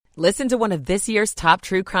Listen to one of this year's top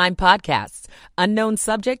true crime podcasts. Unknown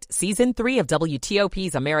Subject, Season 3 of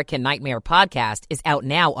WTOP's American Nightmare podcast is out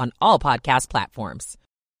now on all podcast platforms.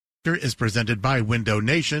 Is presented by Window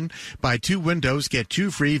Nation. Buy 2 windows, get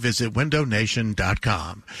 2 free. Visit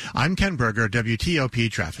windownation.com. I'm Ken Berger,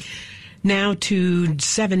 WTOP Traffic. Now to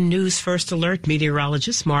 7 News First Alert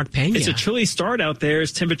meteorologist Mark Pena. It's a chilly start out there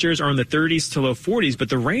as temperatures are in the 30s to low 40s, but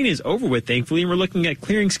the rain is over with, thankfully, and we're looking at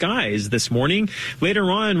clearing skies this morning.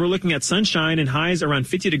 Later on, we're looking at sunshine and highs around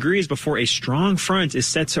 50 degrees before a strong front is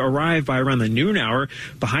set to arrive by around the noon hour.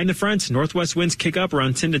 Behind the front, northwest winds kick up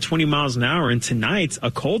around 10 to 20 miles an hour, and tonight,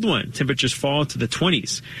 a cold one. Temperatures fall to the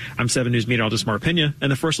 20s. I'm 7 News meteorologist Mark Pena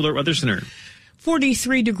in the First Alert Weather Center.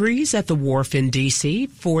 43 degrees at the Wharf in D.C.,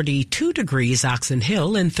 42 degrees Oxon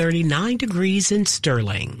Hill, and 39 degrees in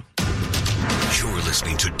Sterling. You're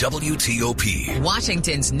listening to WTOP,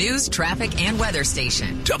 Washington's news, traffic, and weather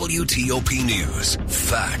station. WTOP News.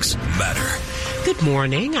 Facts matter. Good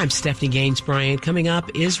morning. I'm Stephanie Gaines Bryant. Coming up,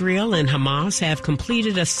 Israel and Hamas have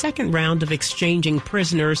completed a second round of exchanging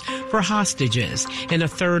prisoners for hostages, and a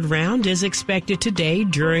third round is expected today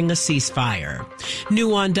during a ceasefire.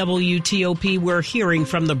 New on WTOP, we're hearing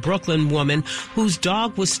from the Brooklyn woman whose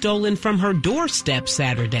dog was stolen from her doorstep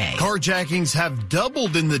Saturday. Carjackings have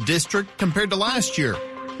doubled in the district compared to last year.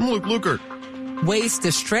 I'm Luke Lukert. Ways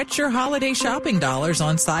to stretch your holiday shopping dollars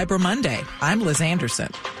on Cyber Monday. I'm Liz Anderson.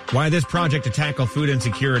 Why this project to tackle food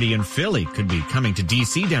insecurity in Philly could be coming to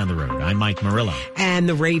D.C. down the road. I'm Mike Murillo. And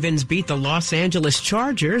the Ravens beat the Los Angeles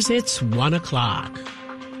Chargers. It's 1 o'clock.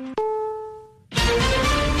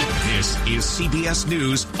 This is CBS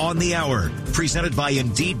News on the Hour, presented by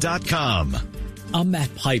Indeed.com. I'm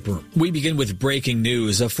Matt Piper. We begin with breaking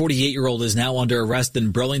news. A 48-year-old is now under arrest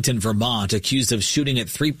in Burlington, Vermont, accused of shooting at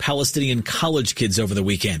 3 Palestinian college kids over the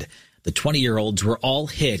weekend. The 20-year-olds were all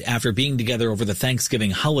hit after being together over the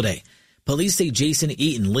Thanksgiving holiday. Police say Jason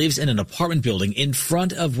Eaton lives in an apartment building in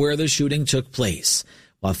front of where the shooting took place.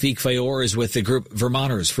 Wafik Fayor is with the group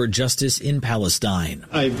Vermonters for Justice in Palestine.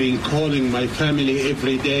 I've been calling my family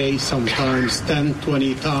every day, sometimes 10,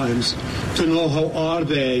 20 times, to know how are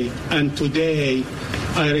they. And today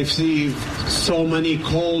I received so many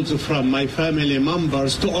calls from my family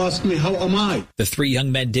members to ask me, how am I? The 3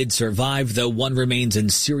 young men did survive, though one remains in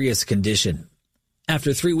serious condition.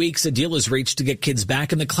 After 3 weeks, a deal is reached to get kids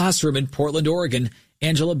back in the classroom in Portland, Oregon.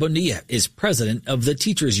 Angela Bonilla is president of the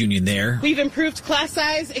teachers union there. We've improved class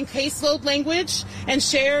size and caseload language and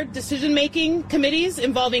shared decision-making committees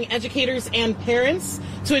involving educators and parents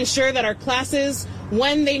to ensure that our classes,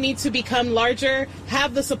 when they need to become larger,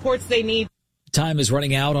 have the supports they need. Time is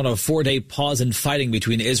running out on a 4-day pause in fighting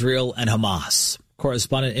between Israel and Hamas.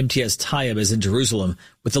 Correspondent MTS Tayyab is in Jerusalem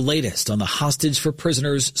with the latest on the hostage for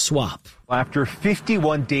prisoners swap. After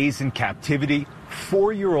 51 days in captivity,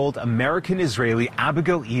 4-year-old American-Israeli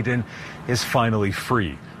Abigail Eden is finally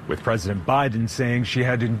free, with President Biden saying she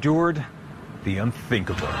had endured the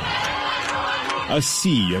unthinkable. A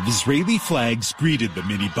sea of Israeli flags greeted the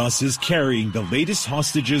minibuses carrying the latest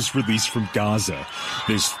hostages released from Gaza.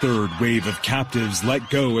 This third wave of captives let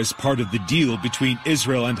go as part of the deal between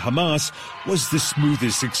Israel and Hamas was the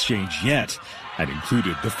smoothest exchange yet and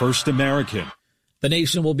included the first American. The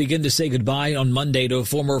nation will begin to say goodbye on Monday to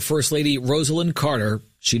former First Lady Rosalind Carter.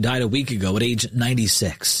 She died a week ago at age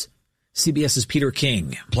 96. CBS's Peter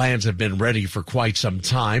King. Plans have been ready for quite some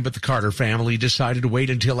time, but the Carter family decided to wait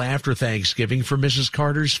until after Thanksgiving for Mrs.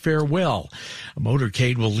 Carter's farewell. A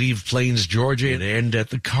motorcade will leave Plains, Georgia, and end at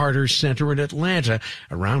the Carter Center in Atlanta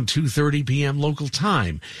around 2:30 p.m. local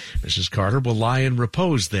time. Mrs. Carter will lie in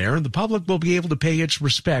repose there, and the public will be able to pay its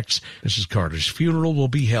respects. Mrs. Carter's funeral will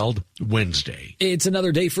be held Wednesday. It's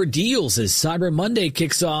another day for deals as Cyber Monday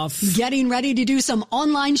kicks off. Getting ready to do some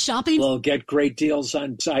online shopping? We'll get great deals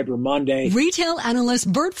on Cyber Monday. Retail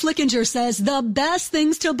analyst Bert Flickinger says the best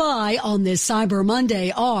things to buy on this Cyber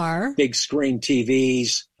Monday are big screen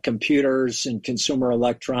TVs, computers, and consumer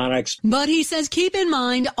electronics. But he says keep in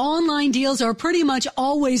mind online deals are pretty much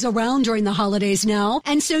always around during the holidays now,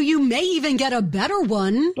 and so you may even get a better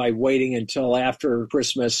one by waiting until after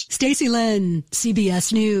Christmas. Stacey Lynn,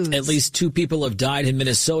 CBS News. At least 2 people have died in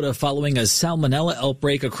Minnesota following a salmonella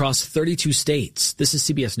outbreak across 32 states. This is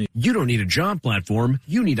CBS News. You don't need a job platform.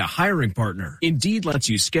 You need a hiring partner. Indeed lets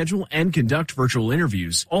you schedule and conduct virtual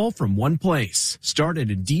interviews all from one place. Start at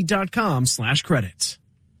Indeed.com/credits.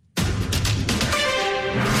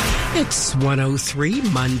 It's 1:03,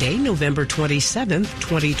 Monday, November 27th,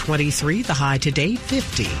 2023. The high today,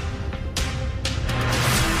 50.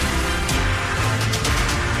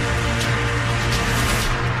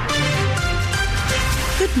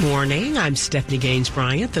 Good morning. I'm Stephanie Gaines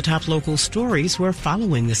Bryant. The top local stories we're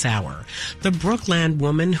following this hour. The Brookland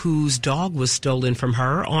woman whose dog was stolen from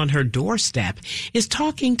her on her doorstep is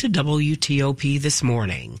talking to WTOP this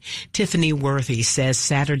morning. Tiffany Worthy says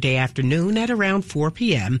Saturday afternoon at around 4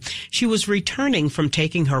 p.m. she was returning from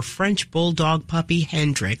taking her French bulldog puppy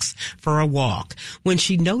Hendrix for a walk when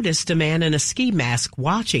she noticed a man in a ski mask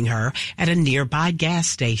watching her at a nearby gas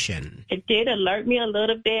station. It did alert me a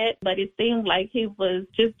little bit, but it seemed like he was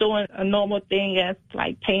just doing a normal thing as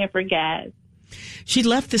like paying for gas. She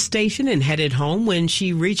left the station and headed home. When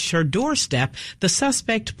she reached her doorstep, the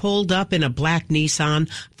suspect pulled up in a black Nissan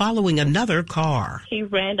following another car. He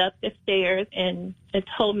ran up the stairs and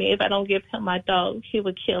told me if I don't give him my dog, he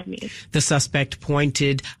would kill me. The suspect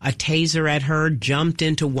pointed a taser at her, jumped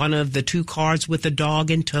into one of the two cars with the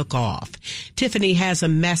dog, and took off. Tiffany has a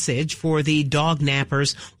message for the dog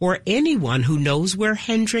nappers or anyone who knows where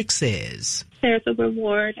Hendrix is. There's a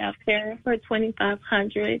reward out there for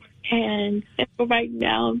 $2,500. And for right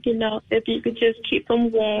now, if you could just keep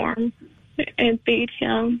him warm and feed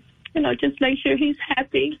him, just make sure he's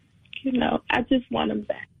happy. I just want him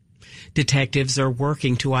back. Detectives are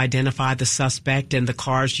working to identify the suspect and the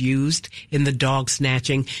cars used in the dog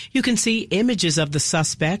snatching. You can see images of the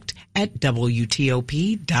suspect at WTOP.com.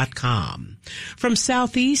 From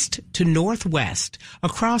southeast to northwest,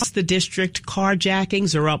 across the district,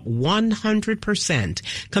 carjackings are up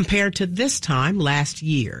 100% compared to this time last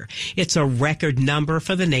year. It's a record number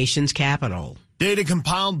for the nation's capital. Data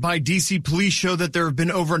compiled by D.C. police show that there have been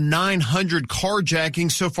over 900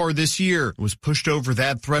 carjackings so far this year. It was pushed over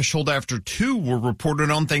that threshold after 2 were reported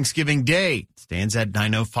on Thanksgiving Day. It stands at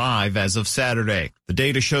 905 as of Saturday. The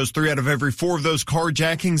data shows 3 out of every 4 of those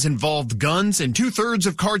carjackings involved guns, and 2/3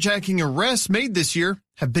 of carjacking arrests made this year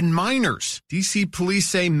have been minors. D.C. police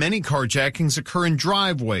say many carjackings occur in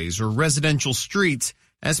driveways or residential streets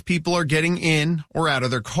as people are getting in or out of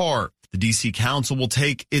their car. The D.C. Council will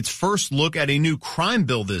take its first look at a new crime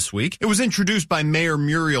bill this week. It was introduced by Mayor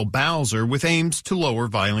Muriel Bowser with aims to lower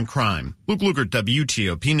violent crime. Luke Lukert,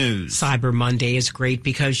 WTOP News. Cyber Monday is great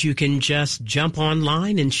because you can just jump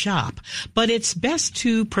online and shop, but it's best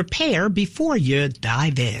to prepare before you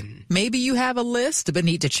dive in. Maybe you have a list but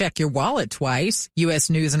need to check your wallet twice. U.S.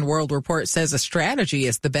 News and World Report says a strategy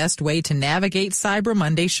is the best way to navigate Cyber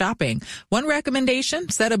Monday shopping. One recommendation,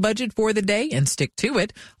 set a budget for the day and stick to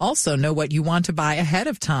it. Also know what you want to buy ahead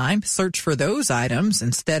of time. Search for those items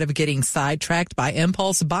instead of getting sidetracked by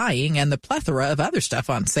impulse buying and the plethora of other stuff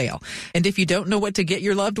on sale. And if you don't know what to get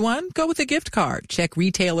your loved one, go with a gift card. Check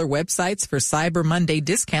retailer websites for Cyber Monday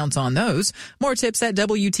discounts on those. More tips at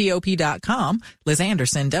WTOP.com. Liz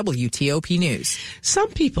Anderson, WTOP News. Some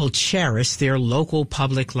people cherish their local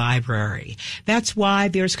public library. That's why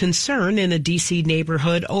there's concern in a D.C.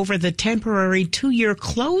 neighborhood over the temporary 2-year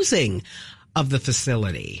closing of the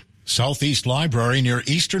facility. Southeast Library near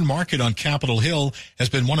Eastern Market on Capitol Hill has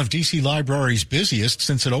been one of D.C. Library's busiest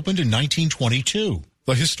since it opened in 1922.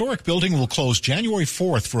 The historic building will close January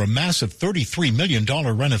 4th for a massive $33 million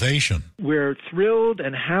renovation. We're thrilled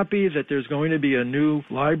and happy that there's going to be a new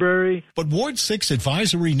library. But Ward 6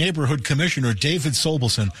 Advisory Neighborhood Commissioner David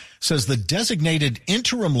Sobelson says the designated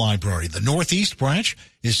interim library, the Northeast branch,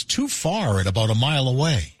 is too far and about a mile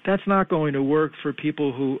away. That's not going to work for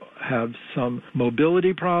people who have some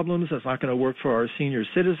mobility problems. That's not going to work for our senior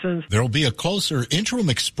citizens. There will be a closer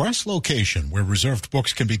interim express location where reserved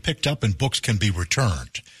books can be picked up and books can be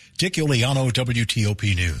returned. Dick Iuliano,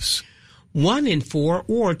 WTOP News. 1 in 4,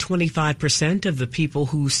 or 25% of the people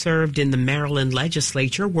who served in the Maryland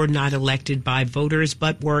legislature were not elected by voters,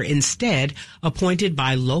 but were instead appointed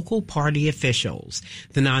by local party officials.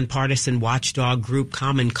 The nonpartisan watchdog group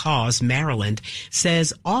Common Cause Maryland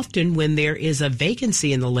says often when there is a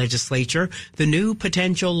vacancy in the legislature, the new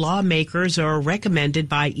potential lawmakers are recommended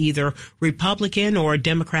by either Republican or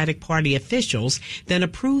Democratic Party officials, then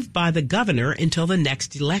approved by the governor until the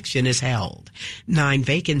next election is held. 9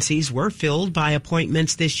 vacancies were filled by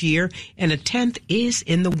appointments this year, and a 10th is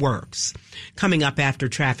in the works. Coming up after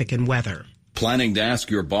traffic and weather. Planning to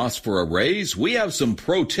ask your boss for a raise? We have some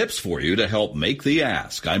pro tips for you to help make the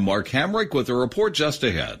ask. I'm Mark Hamrick with a report just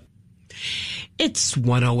ahead. It's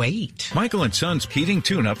 1:08. Michael & Son's heating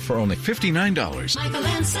tune-up for only $59.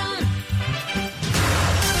 Michael & Son.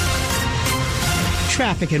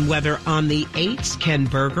 Traffic and weather on the 8s. Ken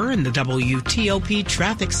Berger in the WTOP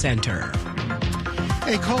Traffic Center.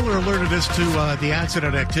 A caller alerted us to the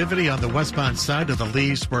accident activity on the westbound side of the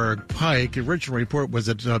Leesburg Pike. The original report was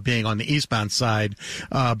it being on the eastbound side,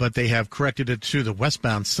 but they have corrected it to the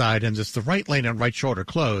westbound side, and it's the right lane and right shoulder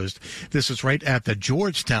closed. This is right at the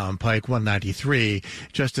Georgetown Pike 193,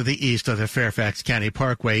 just to the east of the Fairfax County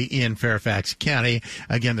Parkway in Fairfax County.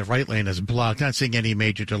 Again, the right lane is blocked. Not seeing any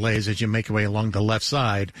major delays as you make your way along the left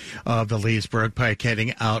side of the Leesburg Pike,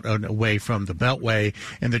 heading out and away from the Beltway,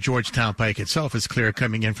 and the Georgetown Pike itself is clear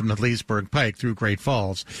coming in from the Leesburg Pike through Great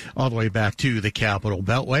Falls all the way back to the Capitol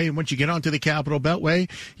Beltway. And once you get onto the Capitol Beltway,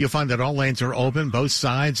 you'll find that all lanes are open, both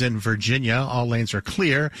sides. In Virginia, all lanes are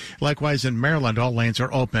clear. Likewise, in Maryland, all lanes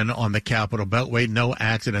are open on the Capitol Beltway. No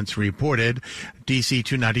accidents reported. DC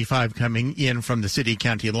 295 coming in from the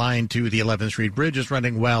city-county line to the 11th Street Bridge is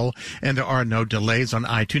running well, and there are no delays on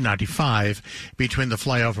I-295 between the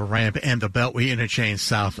flyover ramp and the Beltway interchange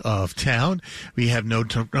south of town. We have no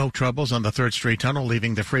troubles on the 3rd Street Tunnel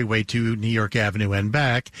leaving the freeway to New York Avenue and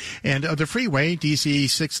back. And the freeway, DC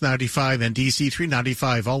 695 and DC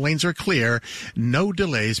 395, all lanes are clear. No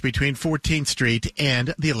delays between 14th Street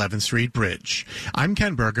and the 11th Street Bridge. I'm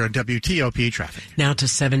Ken Berger, WTOP Traffic. Now to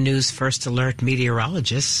 7 News First Alert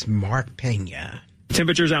meteorologist Mark Pena.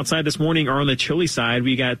 Temperatures outside this morning are on the chilly side.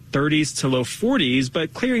 We got 30s to low 40s,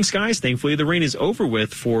 but clearing skies, thankfully. The rain is over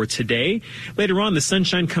with for today. Later on, the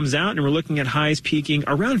sunshine comes out, and we're looking at highs peaking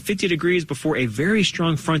around 50 degrees before a very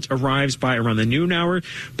strong front arrives by around the noon hour.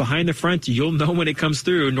 Behind the front, you'll know when it comes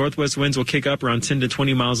through. Northwest winds will kick up around 10 to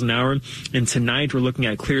 20 miles an hour. And tonight, we're looking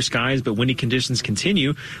at clear skies, but windy conditions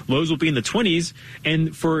continue. Lows will be in the 20s.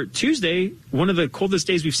 And for Tuesday, one of the coldest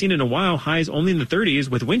days we've seen in a while, highs only in the 30s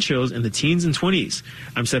with wind chills in the teens and 20s.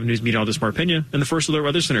 I'm 7 News meteorologist Mark Pena in the First Alert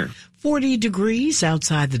Weather Center. 40 degrees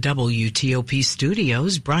outside the WTOP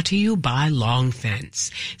studios, brought to you by Long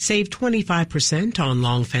Fence. Save 25% on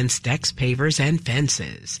Long Fence decks, pavers, and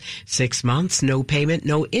fences. 6 months, no payment,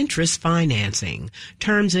 no interest financing.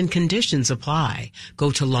 Terms and conditions apply.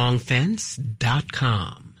 Go to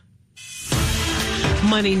longfence.com.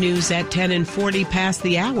 Money news at 10 and 40 past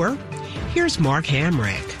the hour. Here's Mark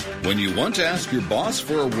Hamrick. When you want to ask your boss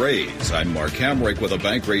for a raise, I'm Mark Hamrick with a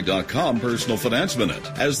Bankrate.com Personal Finance Minute.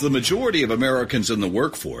 As the majority of Americans in the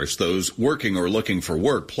workforce, those working or looking for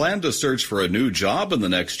work, plan to search for a new job in the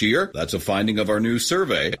next year, that's a finding of our new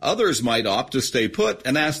survey. Others might opt to stay put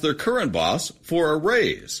and ask their current boss for a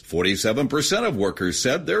raise. 47% of workers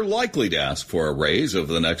said they're likely to ask for a raise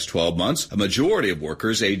over the next 12 months. A majority of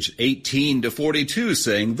workers aged 18 to 42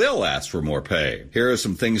 saying they'll ask for more pay. Here are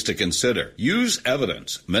some things to consider. Use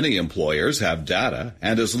evidence. Many employers have data,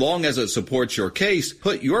 and as long as it supports your case,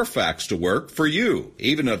 put your facts to work for you.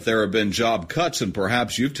 Even if there have been job cuts and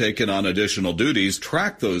perhaps you've taken on additional duties,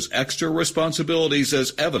 track those extra responsibilities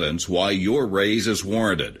as evidence why your raise is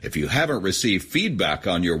warranted. If you haven't received feedback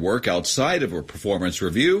on your work outside of a performance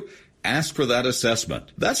review, ask for that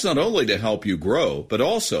assessment. That's not only to help you grow, but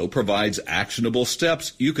also provides actionable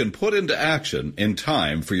steps you can put into action in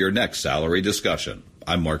time for your next salary discussion.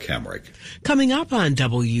 I'm Mark Hamrick. Coming up on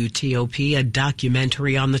WTOP, a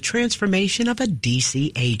documentary on the transformation of a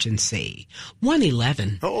D.C. agency.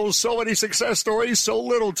 111. Oh, so many success stories, so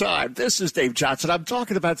little time. This is Dave Johnson. I'm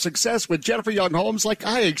talking about success with Jennifer Young Homes like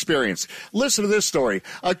I experienced. Listen to this story.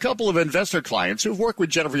 A couple of investor clients who've worked with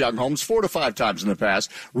Jennifer Young Homes 4 to 5 times in the past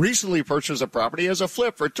recently purchased a property as a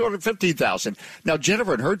flip for $215,000. Now,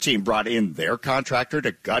 Jennifer and her team brought in their contractor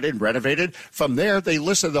to gut and renovate it. From there, they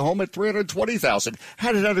listed the home at $320,000.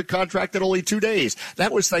 Had it under contract in only 2 days.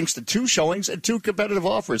 That was thanks to 2 showings and 2 competitive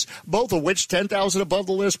offers, both of which $10,000 above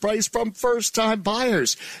the list price from first-time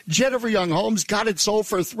buyers. Jennifer Young Homes got it sold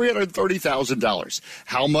for $330,000.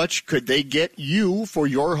 How much could they get you for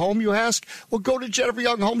your home, you ask? Well, go to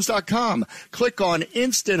JenniferYoungHomes.com. Click on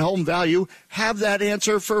Instant Home Value. Have that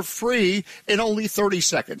answer for free in only 30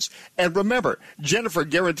 seconds. And remember, Jennifer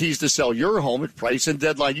guarantees to sell your home at price and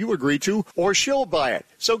deadline you agree to, or she'll buy it.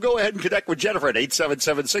 So go ahead and connect with Jennifer at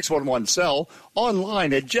 877-611-SELL,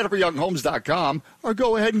 online at JenniferYoungHomes.com, or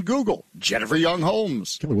go ahead and Google Jennifer Young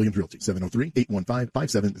Homes. Keller Williams Realty,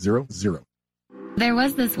 703-815-5700. There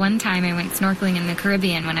was this one time I went snorkeling in the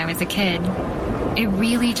Caribbean when I was a kid. It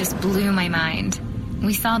really just blew my mind.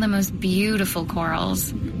 We saw the most beautiful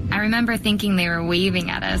corals. I remember thinking they were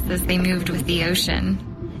waving at us as they moved with the ocean.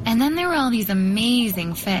 And then there were all these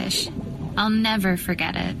amazing fish. I'll never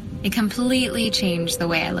forget it. It completely changed the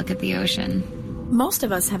way I look at the ocean. Most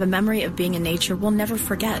of us have a memory of being in nature we'll never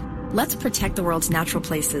forget. Let's protect the world's natural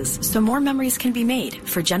places so more memories can be made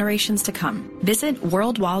for generations to come. Visit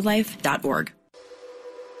worldwildlife.org.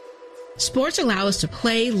 Sports allow us to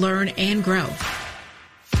play, learn, and grow.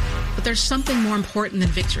 But there's something more important than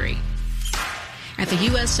victory. At the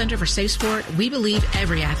U.S. Center for Safe Sport, we believe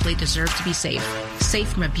every athlete deserves to be safe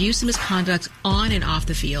from abuse and misconduct on and off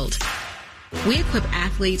the field. We equip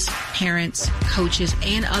athletes, parents, coaches,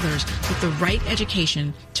 and others with the right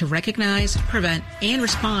education to recognize, prevent, and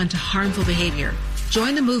respond to harmful behavior.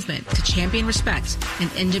 Join the movement to champion respect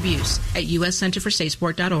and end abuse at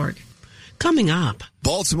uscenterforsafesport.org. Coming up,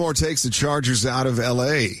 Baltimore takes the Chargers out of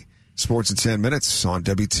L.A. Sports in 10 minutes on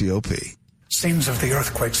WTOP. Scenes of the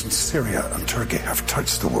earthquakes in Syria and Turkey have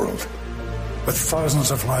touched the world. With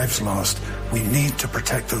thousands of lives lost, we need to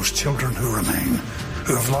protect those children who remain,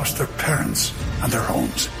 who have lost their parents and their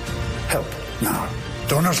homes. Help now.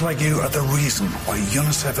 Donors like you are the reason why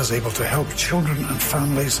UNICEF is able to help children and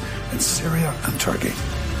families in Syria and Turkey.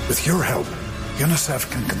 With your help,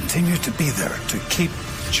 UNICEF can continue to be there to keep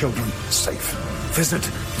children safe. Visit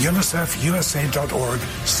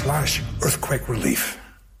unicefusa.org/earthquake relief.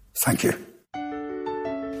 Thank you.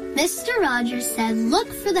 Mr. Rogers said,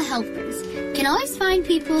 look for the helpers. Can always find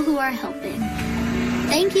people who are helping.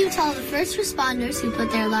 Thank you to all the first responders who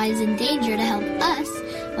put their lives in danger to help us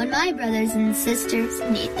when my brothers and sisters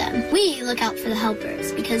need them. We look out for the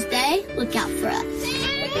helpers because they look out for us.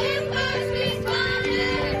 Thank you, first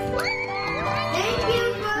responders! Thank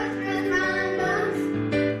you, first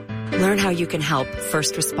responders! Learn how you can help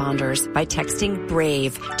first responders by texting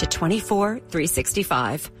BRAVE to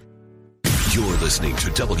 24365. You're listening to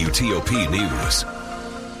WTOP News.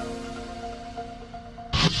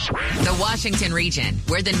 The Washington region,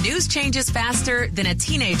 where the news changes faster than a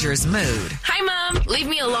teenager's mood. Hi, Mom. Leave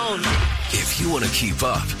me alone. If you want to keep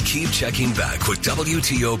up, keep checking back with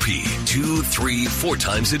WTOP 2, 3, 4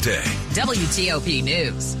 times a day. WTOP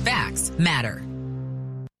News. Facts matter.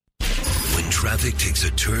 When traffic takes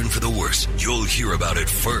a turn for the worse, you'll hear about it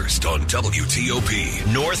first on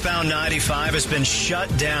WTOP. Northbound 95 has been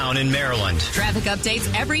shut down in Maryland. Traffic updates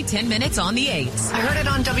every 10 minutes on the 8s. I heard it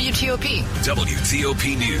on WTOP.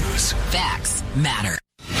 WTOP News. Facts matter.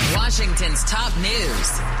 Washington's top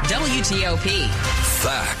news. WTOP.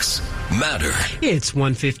 Facts matter. It's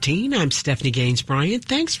 1:15. I'm Stephanie Gaines Bryant.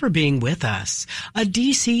 Thanks for being with us. A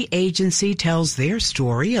D.C. agency tells their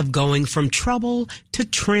story of going from trouble to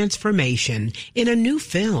transformation in a new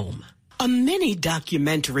film. A mini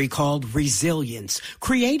documentary called Resilience,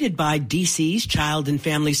 created by DC's Child and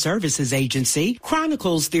Family Services Agency,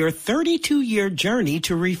 chronicles their 32-year journey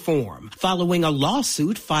to reform, following a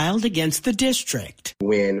lawsuit filed against the district.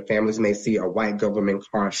 When families may see a white government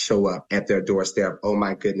car show up at their doorstep, oh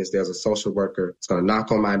my goodness, there's a social worker that's going to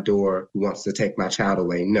knock on my door who wants to take my child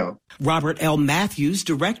away. No. Robert L. Matthews,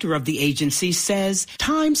 director of the agency, says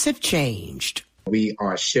times have changed. We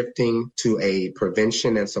are shifting to a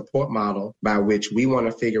prevention and support model by which we want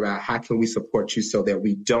to figure out how can we support you so that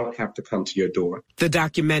we don't have to come to your door. The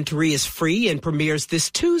documentary is free and premieres this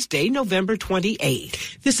Tuesday, November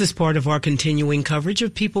 28th. This is part of our continuing coverage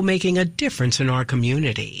of people making a difference in our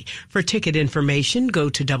community. For ticket information, go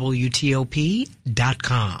to WTOP.com.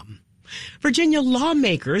 Virginia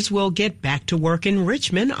lawmakers will get back to work in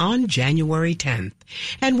Richmond on January 10th,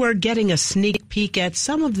 and we're getting a sneak peek at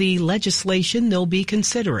some of the legislation they'll be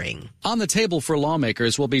considering. On the table for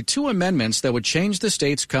lawmakers will be 2 amendments that would change the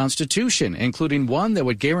state's constitution, including one that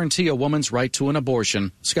would guarantee a woman's right to an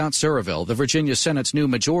abortion. Scott Surreville, the Virginia Senate's new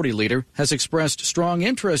majority leader, has expressed strong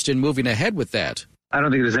interest in moving ahead with that. I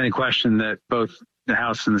don't think there's any question that both the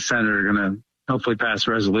House and the Senate are going to hopefully pass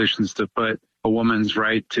resolutions to put a woman's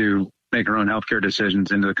right to make her own healthcare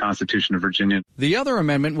decisions into the Constitution of Virginia. The other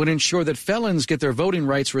amendment would ensure that felons get their voting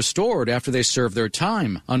rights restored after they serve their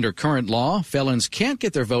time. Under current law, felons can't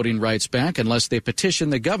get their voting rights back unless they petition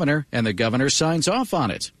the governor and the governor signs off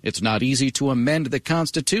on it. It's not easy to amend the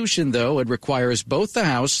Constitution, though. It requires both the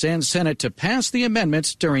House and Senate to pass the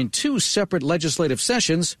amendment during 2 separate legislative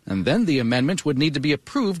sessions, and then the amendment would need to be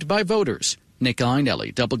approved by voters. Nick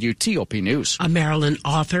Einelli, WTOP News. A Maryland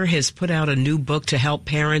author has put out a new book to help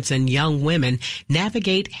parents and young women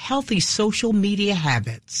navigate healthy social media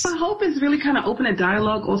habits. My hope is really kind of open a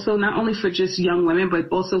dialogue also not only for just young women, but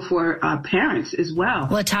also for parents as well.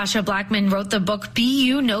 Latasha Blackman wrote the book Be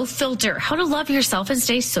You, No Filter, How to Love Yourself and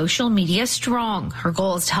Stay Social Media Strong. Her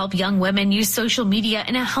goal is to help young women use social media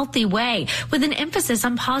in a healthy way with an emphasis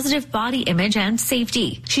on positive body image and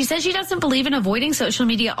safety. She says she doesn't believe in avoiding social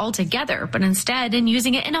media altogether, but instead in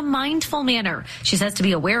using it in a mindful manner. She says to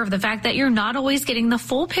be aware of the fact that you're not always getting the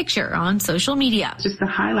full picture on social media. Just a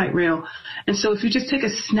highlight reel. And so if you just take a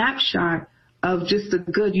snapshot of just the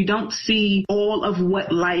good, you don't see all of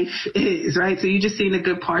what life is, right? So you're just seeing the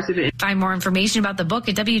good parts of it. Find more information about the book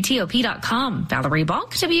at WTOP.com. Valerie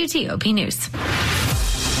Balk, WTOP News.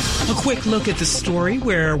 A quick look at the story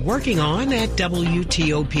we're working on at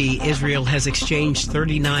WTOP. Israel has exchanged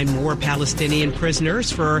 39 more Palestinian prisoners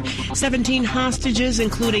for 17 hostages,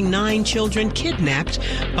 including 9 children kidnapped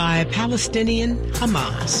by Palestinian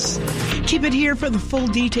Hamas. Keep it here for the full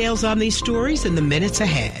details on these stories in the minutes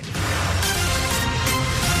ahead.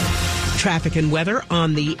 Traffic and weather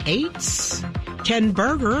on the 8s. Ken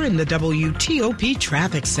Berger in the WTOP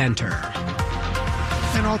Traffic Center.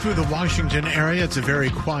 And all through the Washington area, it's a very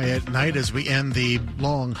quiet night as we end the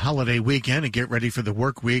long holiday weekend and get ready for the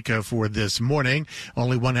work week for this morning.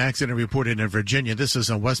 Only one accident reported in Virginia. This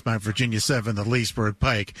is on westbound Virginia 7, the Leesburg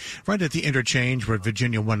Pike, right at the interchange with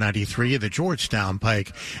Virginia 193 and the Georgetown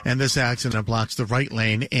Pike. And this accident blocks the right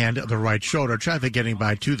lane and the right shoulder. Traffic getting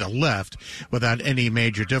by to the left without any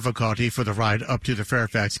major difficulty for the ride up to the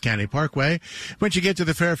Fairfax County Parkway. Once you get to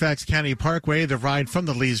the Fairfax County Parkway, the ride from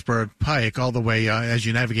the Leesburg Pike all the way as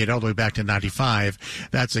you navigate all the way back to 95,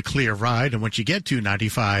 that's a clear ride. And once you get to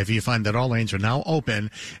 95, you find that all lanes are now open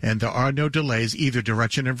and there are no delays either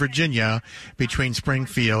direction in Virginia between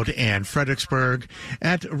Springfield and Fredericksburg.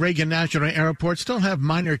 At Reagan National Airport, still have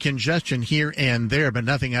minor congestion here and there, but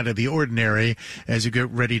nothing out of the ordinary as you get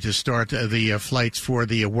ready to start the flights for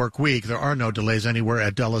the work week. There are no delays anywhere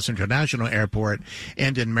at Dulles International Airport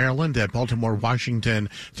and in Maryland at Baltimore, Washington,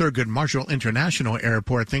 Thurgood Marshall International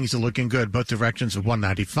Airport. Things are looking good both directions of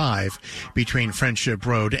 195 between Friendship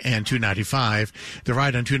Road and 295. The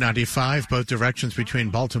ride on 295, both directions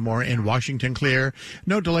between Baltimore and Washington clear.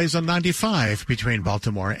 No delays on 95 between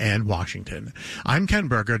Baltimore and Washington. I'm Ken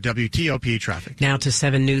Berger, WTOP Traffic. Now to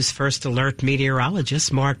 7 News First Alert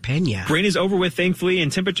meteorologist Mark Pena. Rain is over with, thankfully,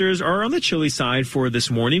 and temperatures are on the chilly side for this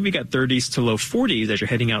morning. We got 30s to low 40s as you're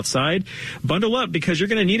heading outside. Bundle up because you're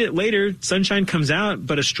going to need it later. Sunshine comes out,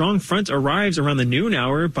 but a strong front arrives around the noon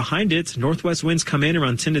hour. Behind it, northwest winds come in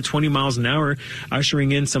around 10 to 20 miles an hour,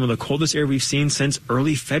 ushering in some of the coldest air we've seen since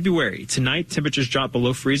early February. Tonight, temperatures drop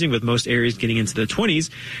below freezing with most areas getting into the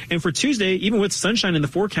 20s. And for Tuesday, even with sunshine in the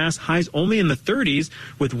forecast, highs only in the 30s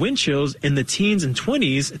with wind chills in the teens and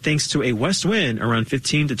 20s thanks to a west wind around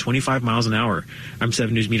 15 to 25 miles an hour. I'm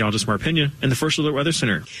 7 News meteorologist Mark Pena in the First Alert Weather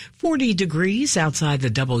Center. 40 degrees outside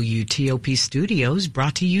the WTOP studios,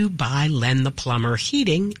 brought to you by Len the Plumber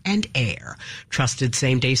Heating and Air. Trusted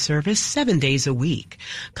same-day service 7 days a week.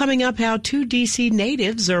 Coming up, how 2 D.C.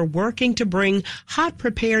 natives are working to bring hot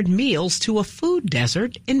prepared meals to a food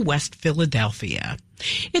desert in West Philadelphia.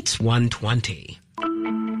 It's 1:20.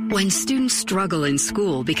 When students struggle in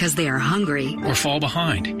school because they are hungry or fall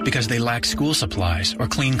behind because they lack school supplies or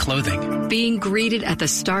clean clothing, being greeted at the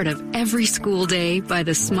start of every school day by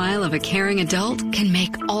the smile of a caring adult can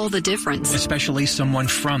make all the difference. Especially someone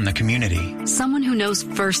from the community. Someone who knows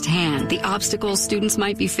firsthand the obstacles students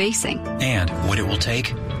might be facing and what it will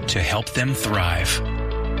take to help them thrive.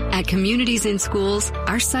 At Communities in Schools,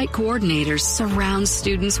 our site coordinators surround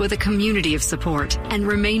students with a community of support and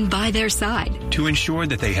remain by their side to ensure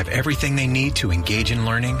that they have everything they need to engage in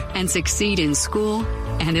learning and succeed in school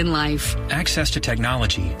and in life. Access to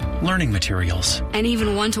technology, learning materials, and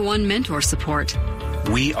even one-to-one mentor support.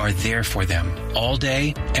 We are there for them all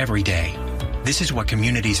day, every day. This is what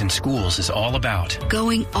Communities in Schools is all about.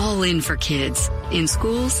 Going all in for kids, in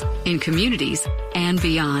schools, in communities, and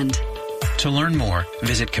beyond. To learn more,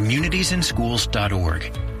 visit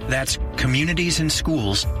communitiesinschools.org. That's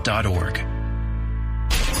communitiesinschools.org.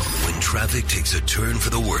 When traffic takes a turn for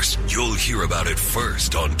the worse, you'll hear about it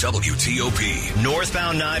first on WTOP.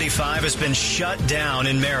 Northbound 95 has been shut down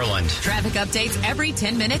in Maryland. Traffic updates every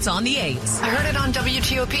 10 minutes on the 8s. I heard it on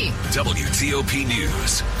WTOP. WTOP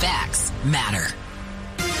News. Facts matter.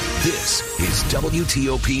 This is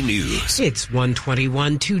WTOP News. It's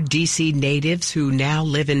 1:21. 2 D.C. natives who now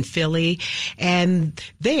live in Philly, and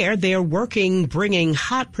they're working, bringing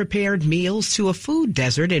hot prepared meals to a food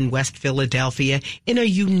desert in West Philadelphia in a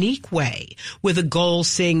unique way, with a goal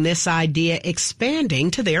seeing this idea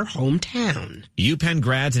expanding to their hometown. UPenn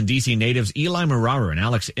grads and D.C. natives Eli Mararu and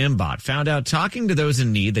Alex Imbot found out talking to those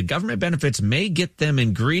in need that government benefits may get them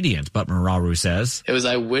ingredients, but Mararu says,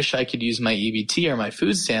 I wish I could use my EBT or my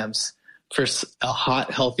food stamps for a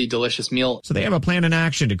hot, healthy, delicious meal. So they have a plan in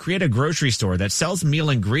action to create a grocery store that sells meal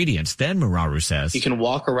ingredients. Then Mararu says, you can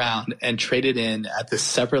walk around and trade it in at the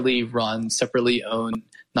separately run, separately owned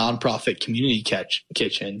nonprofit community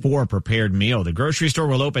kitchen. For a prepared meal. The grocery store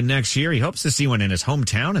will open next year. He hopes to see one in his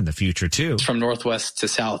hometown in the future, too. From Northwest to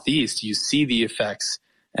Southeast, you see the effects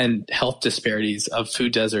and health disparities of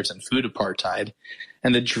food deserts and food apartheid.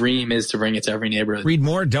 And the dream is to bring it to every neighborhood. Read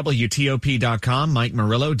more at WTOP.com. Mike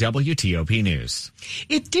Murillo, WTOP News.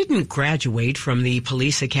 It didn't graduate from the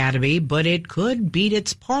police academy, but it could beat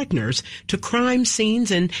its partners to crime scenes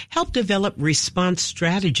and help develop response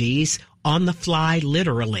strategies on the fly,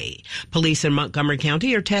 literally. Police in Montgomery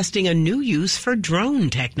County are testing a new use for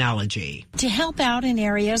drone technology. To help out in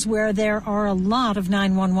areas where there are a lot of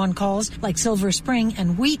 911 calls, like Silver Spring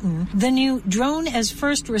and Wheaton, the new Drone as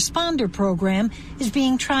First Responder program is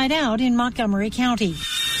being tried out in Montgomery County.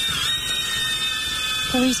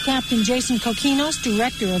 Police Captain Jason Coquinos,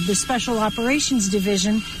 director of the Special Operations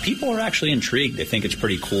Division. People are actually intrigued. They think it's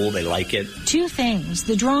pretty cool. They like it. Two things.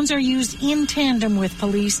 The drones are used in tandem with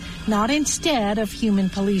police, not instead of human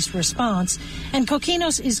police response. And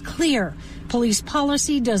Coquinos is clear. Police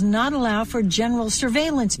policy does not allow for general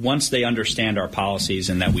surveillance. Once they understand our policies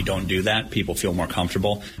and that we don't do that, people feel more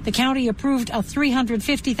comfortable. The county approved a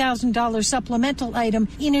 $350,000 supplemental item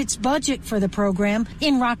in its budget for the program.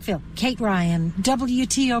 In Rockville, Kate Ryan,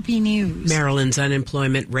 WTOP News. Maryland's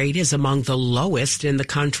unemployment rate is among the lowest in the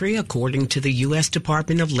country, according to the U.S.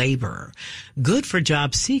 Department of Labor. Good for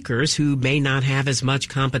job seekers who may not have as much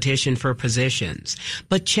competition for positions,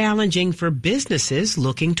 but challenging for businesses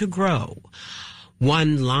looking to grow.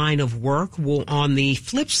 One line of work will, on the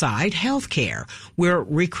flip side, healthcare, where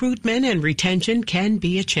recruitment and retention can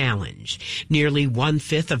be a challenge. Nearly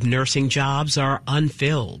 1/5 of nursing jobs are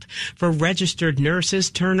unfilled. For registered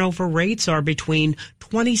nurses, turnover rates are between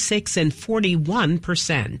 26 and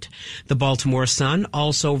 41%. The Baltimore Sun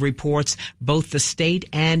also reports both the state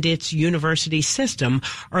and its university system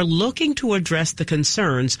are looking to address the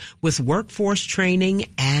concerns with workforce training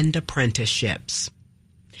and apprenticeships.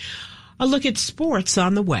 A look at sports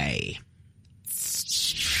on the way.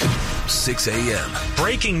 6 a.m.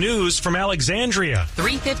 Breaking news from Alexandria.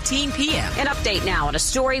 3:15 p.m. An update now on a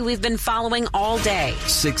story we've been following all day.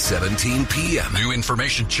 6:17 p.m. New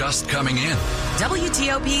information just coming in.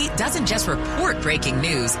 WTOP doesn't just report breaking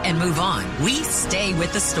news and move on. We stay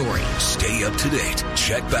with the story. Stay up to date.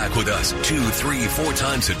 Check back with us 2, 3, 4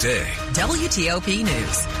 times a day. WTOP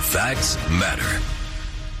News. Facts matter.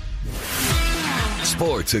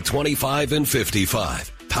 Sports at 25 and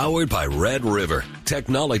 55. Powered by Red River.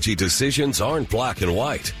 Technology decisions aren't black and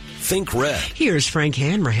white. Think red. Here's Frank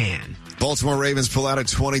Hanrahan. Baltimore Ravens pull out a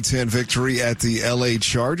 2010 victory at the LA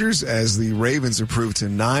Chargers as the Ravens improve to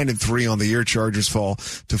 9-3 on the year. Chargers fall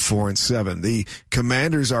to 4-7. The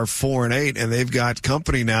Commanders are 4-8 and they've got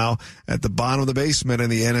company now at the bottom of the basement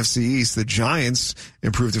in the NFC East. The Giants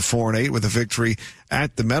improved to 4-8 with a victory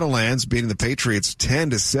at the Meadowlands, beating the Patriots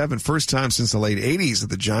 10-7. First time since the late 80s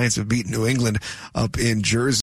that the Giants have beaten New England up in Jersey.